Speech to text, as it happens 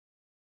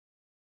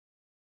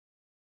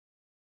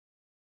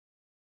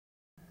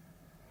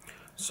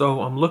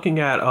So I'm looking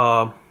at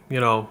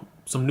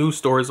some news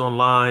stories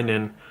online,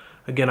 and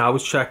again I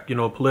always check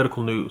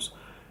political news.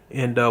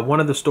 And one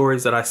of the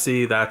stories that I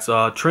see that's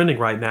trending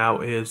right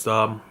now is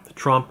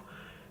Trump,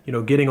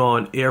 getting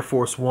on Air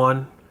Force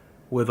One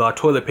with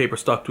toilet paper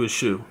stuck to his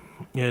shoe.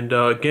 And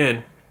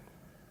again,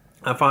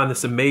 I find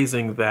this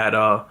amazing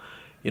that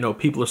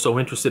people are so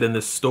interested in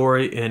this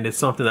story, and it's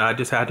something that I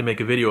just had to make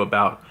a video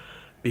about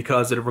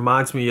because it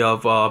reminds me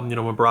of when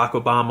Barack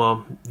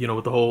Obama,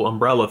 with the whole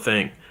umbrella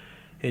thing,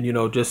 and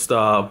just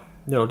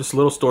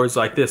little stories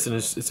like this. And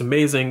it's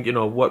amazing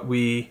what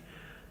we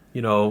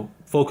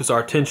focus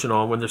our attention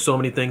on when there's so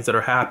many things that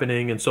are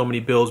happening and so many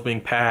bills being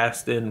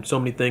passed and so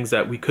many things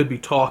that we could be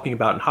talking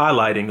about and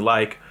highlighting,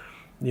 like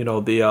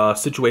the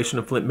situation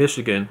in Flint,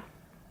 Michigan,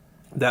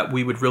 that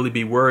we would really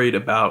be worried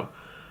about,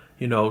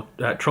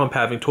 that Trump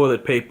having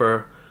toilet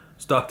paper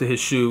stuck to his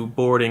shoe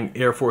boarding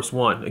Air Force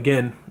One.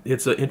 Again,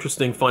 it's an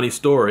interesting, funny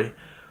story,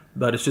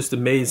 but it's just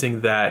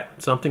amazing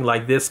that something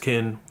like this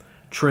can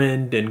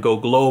trend and go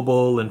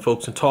global and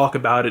folks can talk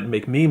about it and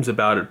make memes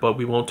about it, but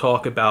we won't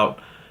talk about,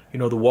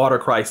 the water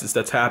crisis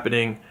that's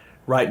happening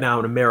right now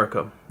in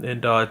America.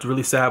 And it's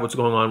really sad what's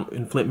going on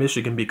in Flint,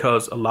 Michigan,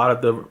 because a lot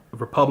of the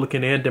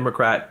Republican and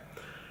Democrat,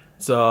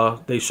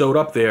 they showed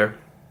up there,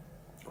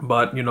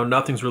 but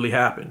nothing's really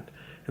happened.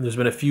 And there's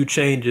been a few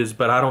changes,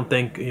 but I don't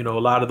think a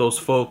lot of those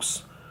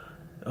folks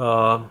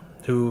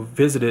who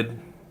visited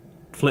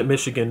Flint,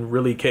 Michigan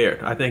really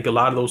cared. I think a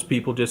lot of those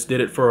people just did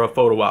it for a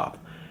photo op,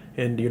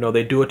 and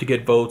they do it to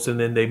get votes, and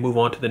then they move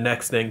on to the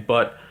next thing.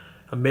 But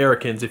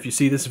Americans, if you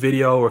see this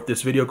video or if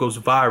this video goes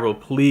viral,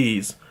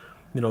 please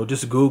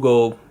just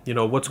Google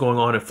what's going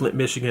on in Flint,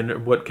 Michigan, or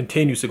what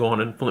continues to go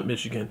on in Flint,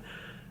 Michigan.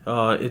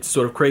 It's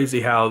sort of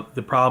crazy how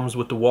the problems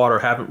with the water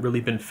haven't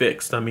really been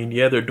fixed. I mean,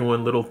 yeah, they're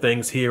doing little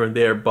things here and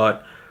there,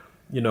 but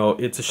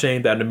it's a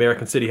shame that an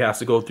American city has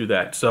to go through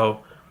that.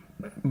 So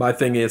my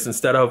thing is,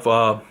 instead of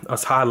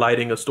us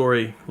highlighting a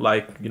story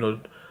like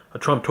a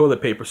Trump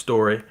toilet paper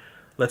story,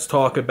 let's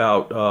talk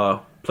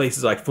about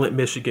places like Flint,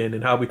 Michigan,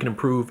 and how we can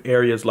improve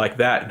areas like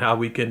that, and how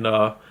we can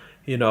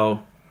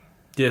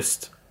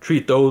just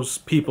treat those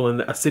people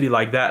in a city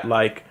like that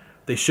like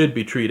they should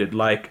be treated,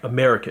 like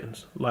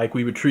Americans, like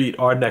we would treat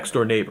our next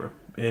door neighbor.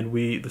 And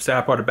the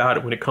sad part about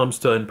it, when it comes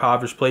to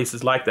impoverished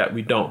places like that,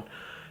 we don't.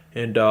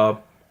 And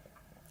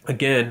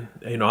again,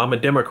 I'm a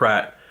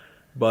Democrat,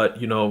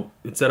 but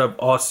instead of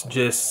us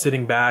just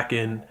sitting back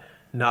and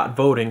not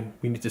voting,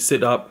 we need to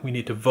sit up, we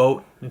need to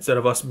vote. Instead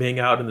of us being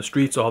out in the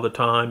streets all the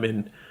time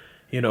and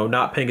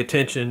not paying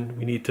attention,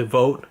 we need to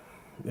vote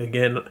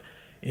again.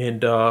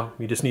 And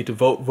we just need to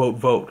vote, vote,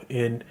 vote.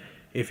 And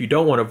if you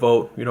don't want to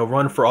vote,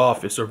 run for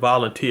office or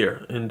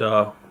volunteer. And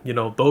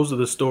those are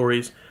the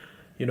stories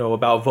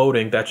about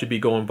voting that should be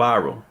going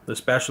viral,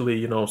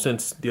 especially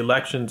since the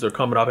elections are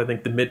coming up. I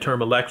think the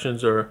midterm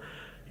elections, or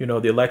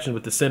the election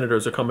with the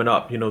senators, are coming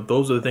up.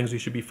 Those are the things we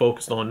should be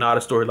focused on, not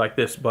a story like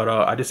this. But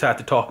I just had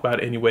to talk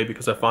about it anyway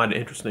because I find it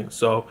interesting.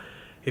 So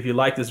if you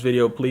like this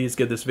video, please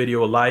give this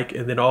video a like.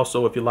 And then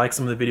also, if you like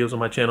some of the videos on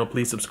my channel,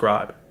 please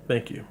subscribe.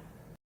 Thank you.